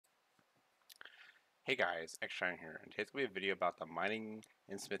Hey guys, XJ9's here, and today's going to be a video about the Mining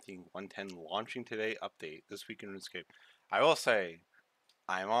and Smithing 110 launching today update this week in RuneScape. I will say,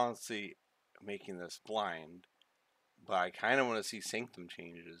 I'm honestly making this blind, but I kind of want to see sanctum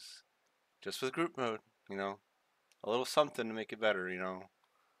changes. Just with group mode, a little something to make it better,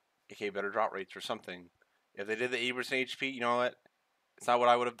 aka better drop rates or something. If they did the 80% HP, you know what? It's not what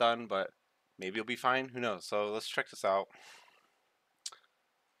I would have done, but maybe it'll be fine, who knows. So let's check this out.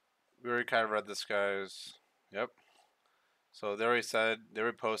 We already kind of read this, guys. Yep. So they already said, they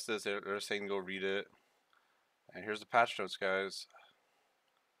already posted this, they're saying go read it. And here's the patch notes, guys.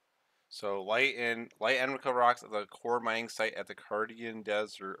 So light and mineral rocks at the core mining site at the Cardigan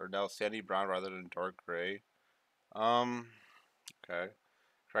Desert are now sandy brown rather than dark gray. Okay.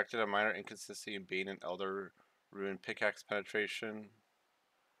 Corrected a minor inconsistency in Bane and Elder Rune pickaxe penetration.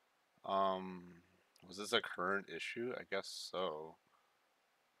 Was this a current issue? I guess so.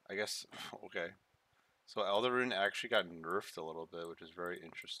 Okay. So Elder Rune actually got nerfed a little bit, which is very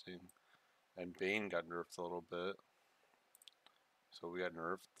interesting. And Bane got nerfed a little bit. So we got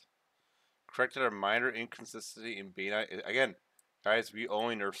nerfed. Corrected a minor inconsistency in Bane. Again, guys, we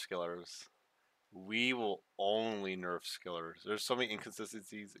only nerf skillers. We will only nerf skillers. There's so many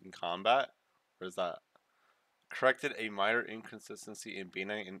inconsistencies in combat. Where's that? Corrected a minor inconsistency in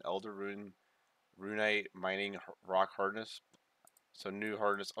Banite and Elder Runite mining rock hardness. So new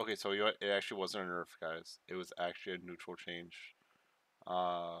hardness. Okay, so you know what? It actually wasn't a nerf, guys. It was actually a neutral change.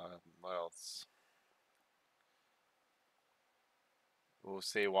 What else? We'll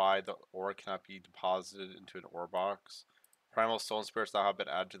say why the ore cannot be deposited into an ore box. Primal stone spirits now have been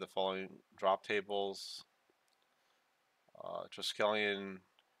added to the following drop tables. Triskelion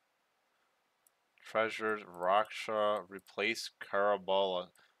treasures. Raksha replace Carambola.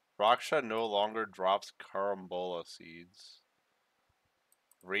 Raksha no longer drops Carambola seeds.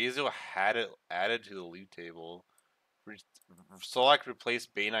 Razo had it added to the loot table. Select replace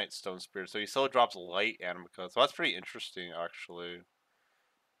Banite stone spirit. So he still drops light Animica. So that's pretty interesting, actually.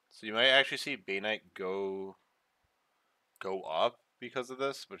 So you might actually see Banite go up because of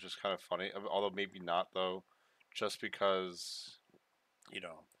this, which is kind of funny. Although maybe not though, just because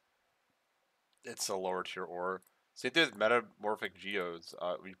it's a lower tier ore. Same thing with metamorphic geodes.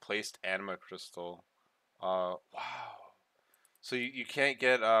 Replaced anima crystal. Wow. So you can't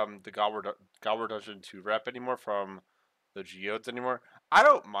get the Goblin Dungeon 2 rep anymore from the geodes anymore. I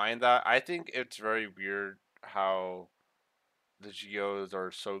don't mind that. I think it's very weird how the geodes are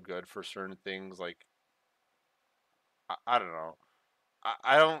so good for certain things. Like I don't know.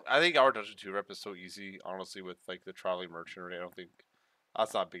 I don't. I think our Dungeon 2 rep is so easy, honestly, with like the traveling merchant. I don't think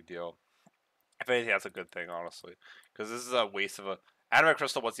that's not a big deal. If anything, that's a good thing, honestly, because this is a waste of a anime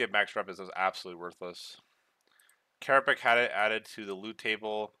crystal. Once you have max rep, is absolutely worthless. Carapac had it added to the loot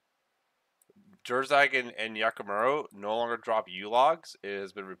table. Jerzag and Yakamuro no longer drop U-logs. It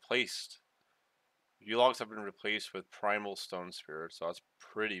has been replaced. U-logs have been replaced with Primal Stone Spirit, so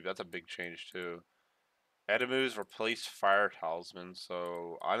that's a big change too. Edemus replaced Fire Talisman,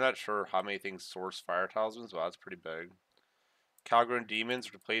 so I'm not sure how many things source Fire Talismans, but that's pretty big. Calgren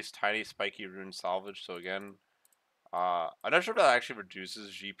Demons replaced Tiny Spiky Rune Salvage, so again, I'm not sure if that actually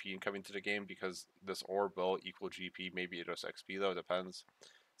reduces GP incoming to the game because this orb will equal GP, maybe it does XP though, it depends.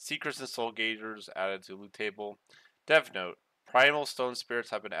 Secrets and Soul Gazers added to loot table. Dev note, Primal Stone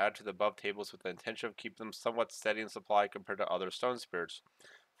Spirits have been added to the above tables with the intention of keeping them somewhat steady in supply compared to other Stone Spirits.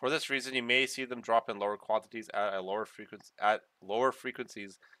 For this reason, you may see them drop in lower quantities at lower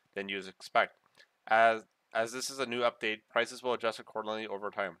frequencies than you expect. As this is a new update, prices will adjust accordingly over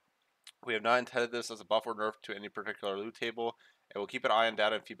time. We have not intended this as a buff or nerf to any particular loot table, and we'll keep an eye on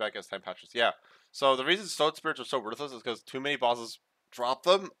data and feedback as time patches. Yeah, so the reason Stone Spirits are so worthless is because too many bosses drop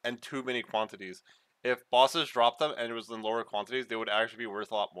them and too many quantities. If bosses dropped them and it was in lower quantities, they would actually be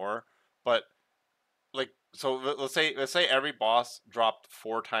worth a lot more. But like, so let's say every boss dropped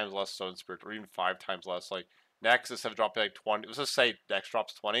 4 times less Stone Spirits, or even 5 times less. Like Nex, instead of dropping like 20, let's just say Nex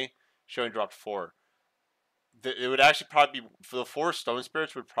drops 20, she only dropped 4. It would actually probably be, for the 4 Stone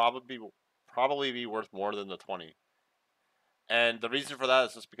Spirits would probably be worth more than the 20. And the reason for that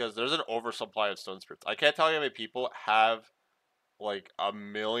is just because there's an oversupply of Stone Spirits. I can't tell you how many people have like a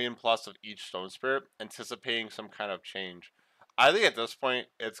million plus of each Stone Spirit anticipating some kind of change. I think at this point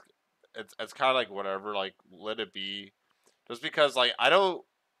it's kind of like whatever, like let it be. Just because like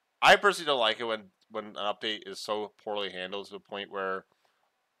I personally don't like it when an update is so poorly handled to the point where,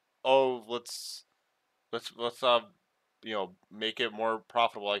 oh, let's make it more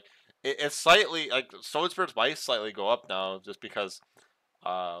profitable. Like it's slightly, like Stone Spirits might slightly go up now just because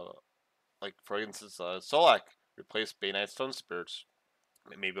uh like for instance Solak replaced Banite Stone Spirits.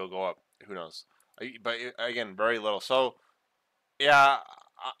 Maybe it'll go up. Who knows? But again, very little. So yeah,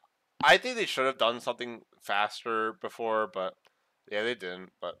 I think they should have done something faster before, but yeah, they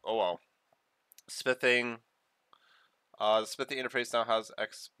didn't. But oh well. Smithing. The smithing interface now has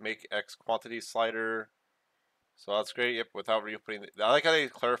make X quantity slider. So that's great. Yep, without reopening. I like how they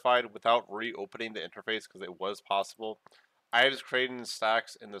clarified without reopening the interface because it was possible. Items created in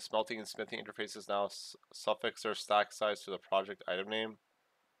stacks in the smelting and smithing interfaces now suffix their stack size to the project item name.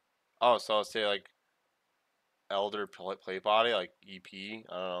 Oh, so I'll say like Elder Plate Body, like EP. I don't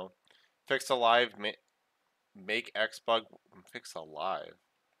know. Fix alive, make X bug. Fix alive.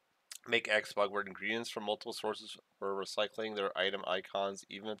 Make X bug where ingredients from multiple sources were recycling their item icons,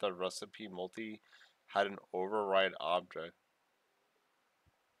 even if the recipe multi had an override object.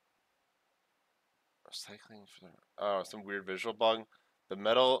 Recycling for some weird visual bug. The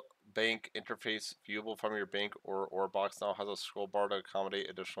metal bank interface viewable from your bank or ore box now has a scroll bar to accommodate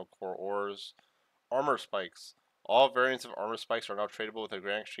additional core ores. Armor spikes. All variants of armor spikes are now tradable with a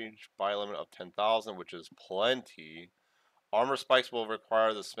grand exchange buy limit of 10,000, which is plenty. Armor spikes will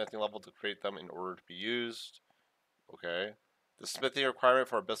require the smithing level to create them in order to be used. Okay. The smithing requirement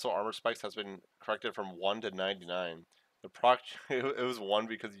for abyssal armor spikes has been corrected from 1 to 99. The proc it was 1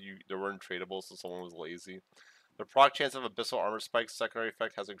 because they weren't tradable, so someone was lazy. The proc chance of abyssal armor spikes secondary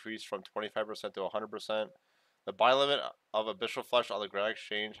effect has increased from 25% to 100%. The buy limit of abyssal flesh on the Grand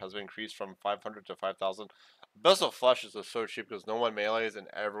Exchange has been increased from 500 to 5,000. Abyssal flesh is so cheap because no one melees and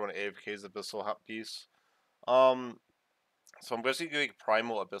everyone AFKs abyssal piece. So I'm guessing you get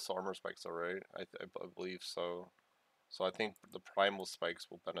primal abyssal armor spikes, alright? I believe so. So I think the primal spikes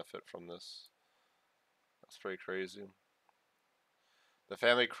will benefit from this. That's pretty crazy. The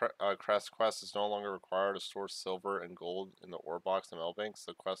family crest quest is no longer required to store silver and gold in the ore box and metal banks.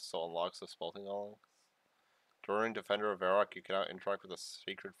 The quest still unlocks the smelting element. During Defender of Varrock, you can now interact with a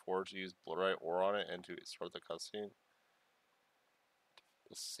sacred forge to use Blurite ore on it and to start the cutscene.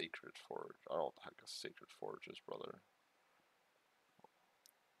 The sacred forge. I don't know what the heck a sacred forge is, brother.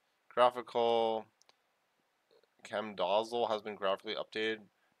 Graphical. Camdazzle has been graphically updated.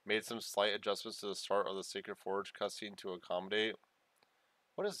 Made some slight adjustments to the start of the Sacred Forge cutscene to accommodate.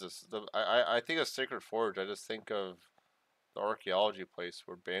 What is this? I think of Sacred Forge. I just think of the archaeology place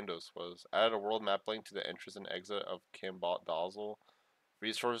where Bandos was. Added a world map link to the entrance and exit of Camdazzle.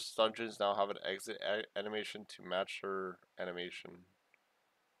 Resource dungeons now have an exit animation to match their animation.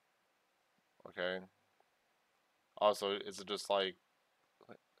 Okay. Also, is it just like...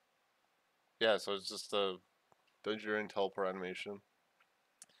 Yeah, so it's just a dungeon teleport animation.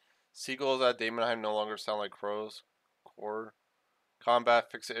 Seagulls at Daemonheim no longer sound like crows. Core.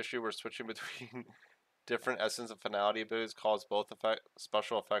 Combat fix the issue where switching between different essence and finality abilities cause both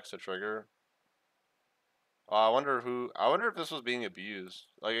special effects to trigger. I wonder who. I wonder if this was being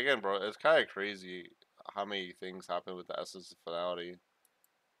abused. Like again, bro, it's kind of crazy how many things happen with the essence of finality.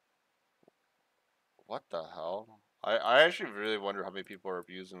 What the hell? I actually really wonder how many people are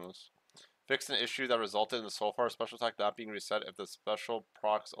abusing this. Fix an issue that resulted in the Soulfire special attack not being reset if the special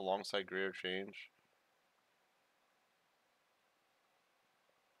procs alongside greater change.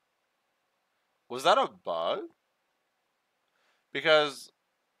 Was that a bug? Because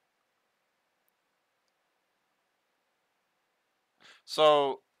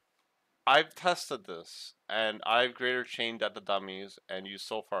so I've tested this and I've greater chained at the dummies and used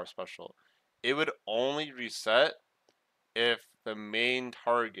Soulfire special. It would only reset if the main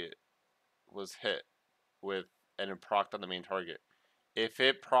target was hit with and it procced on the main target. If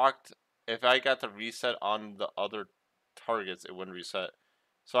it procced, if I got the reset on the other targets, it wouldn't reset.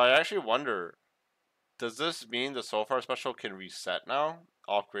 So I actually wonder, does this mean the Soulfire special can reset now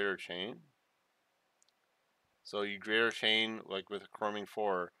off greater chain? So you greater chain like with Chroming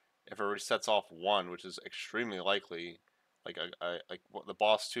 4, if it resets off 1, which is extremely likely, like the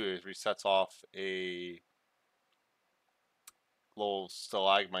boss 2 it resets off a little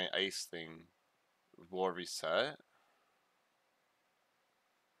stalagmite ice thing, will it reset?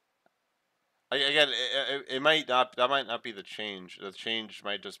 Again, it might not. That might not be the change. The change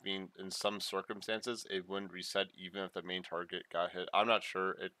might just mean in some circumstances it wouldn't reset even if the main target got hit. I'm not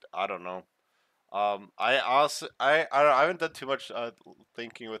sure. I don't know. I also I haven't done too much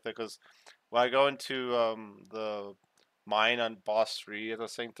thinking with it because when I go into the mine on boss 3 at the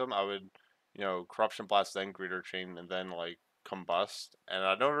sanctum, I would corruption blast then greater chain and then like combust, and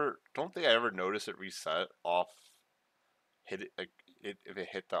I never don't think I ever noticed it reset off hit it like if it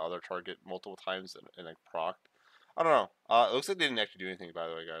hit the other target multiple times and like procced. I don't know. It looks like they didn't actually do anything, by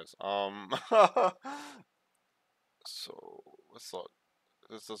the way, guys. So let's look.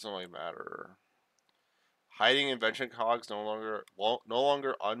 This doesn't really matter. Hiding invention cogs no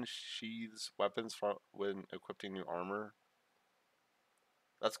longer unsheathes weapons when equipping new armor.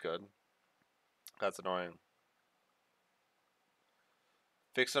 That's good. That's annoying.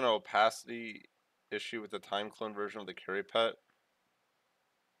 Fix an opacity issue with the time clone version of the carry pet.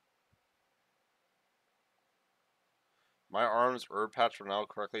 My arm's herb patch will now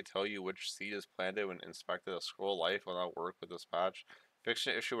correctly tell you which seed is planted when inspected. A scroll life will not work with this patch. Fix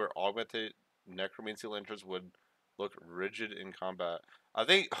an issue where augmented necromancy lanterns would look rigid in combat. I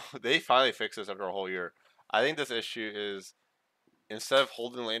think they finally fixed this after a whole year. I think this issue is instead of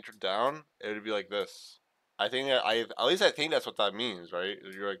holding the lantern down, it would be like this. I think that at least I think that's what that means, right?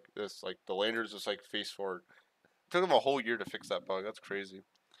 You're like this, like the lantern's just like face forward. It took them a whole year to fix that bug. That's crazy.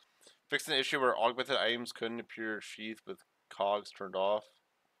 Fixed an issue where augmented items couldn't appear sheathed with cogs turned off.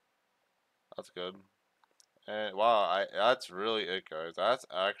 That's good. And wow, that's really it, guys. That's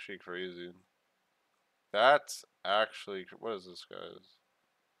actually crazy. That's actually what is this, guys?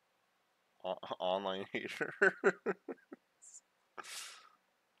 Online hater.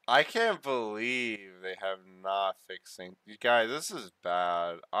 I can't believe they have not fixing. You guys, this is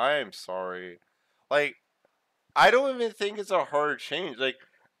bad. I am sorry. Like, I don't even think it's a hard change. Like,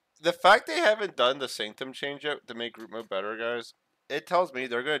 the fact they haven't done the sanctum change yet to make group mode better, guys, it tells me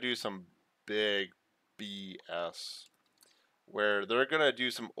they're gonna do some big BS where they're gonna do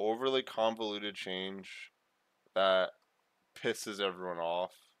some overly convoluted change that pisses everyone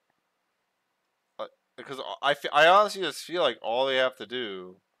off. Because I honestly just feel like all they have to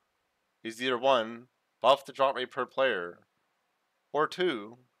do is either one, buff the drop rate per player, or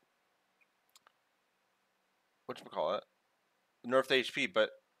two, whatchamacallit, nerf the HP,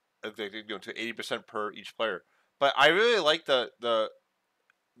 but to 80% per each player. But I really like the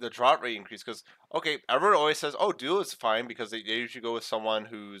drop rate increase because okay, everyone always says, "Oh, duo is fine" because they usually go with someone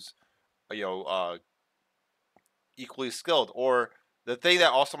who's equally skilled. Or the thing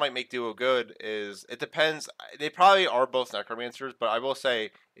that also might make duo good is it depends. They probably are both necromancers, but I will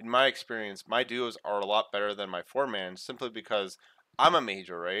say, in my experience, my duos are a lot better than my 4-man simply because I'm a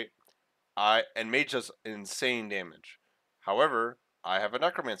major, right? And mage does insane damage. However, I have a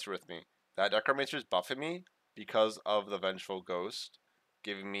necromancer with me. That necromancer is buffing me because of the vengeful ghost,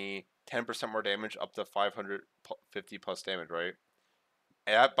 giving me 10% more damage up to 550 plus damage, right?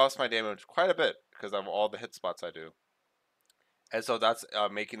 And that buffs my damage quite a bit because of all the hit spots I do. And so that's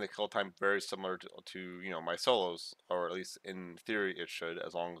making the kill time very similar to my solos, or at least in theory it should,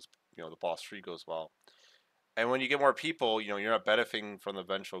 as long as the boss tree goes well. And when you get more people, you're not benefiting from the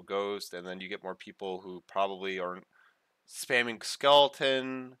vengeful ghost, and then you get more people who probably aren't spamming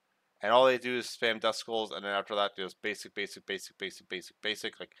skeleton, and all they do is spam death skulls, and then after that, just basic, basic, basic, basic, basic,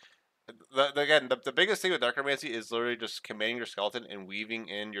 basic. Like again, the biggest thing with necromancy is literally just commanding your skeleton and weaving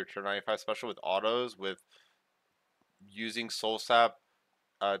in your turn 95 special with autos, with using soul sap,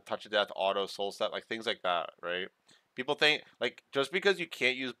 touch of death, auto, soul sap, like things like that, right? People think like just because you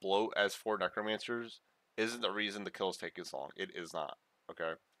can't use bloat as 4 necromancers isn't the reason the kills take as long. It is not.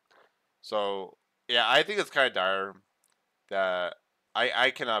 Okay. So yeah, I think it's kind of dire that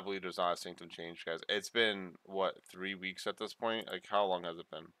I cannot believe there's not a sanctum change, guys. It's been what 3 weeks at this point. Like how long has it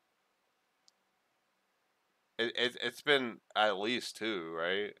been? It's been at least 2,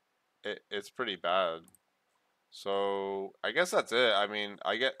 right? It's pretty bad. So I guess that's it. I mean,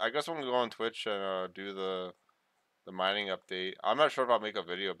 I guess I'm gonna go on Twitch and do the mining update. I'm not sure if I'll make a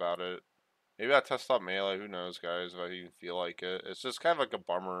video about it. Maybe I'll test out Melee. Who knows, guys? If I even feel like it. It's just kind of like a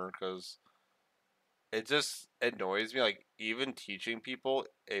bummer because it just annoys me. Like even teaching people,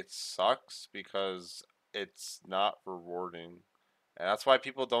 it sucks because it's not rewarding, and that's why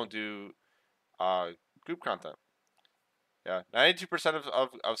people don't do group content. Yeah, 92%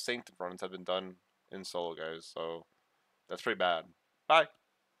 of Sanctum runs have been done in solo, guys. So that's pretty bad. Bye.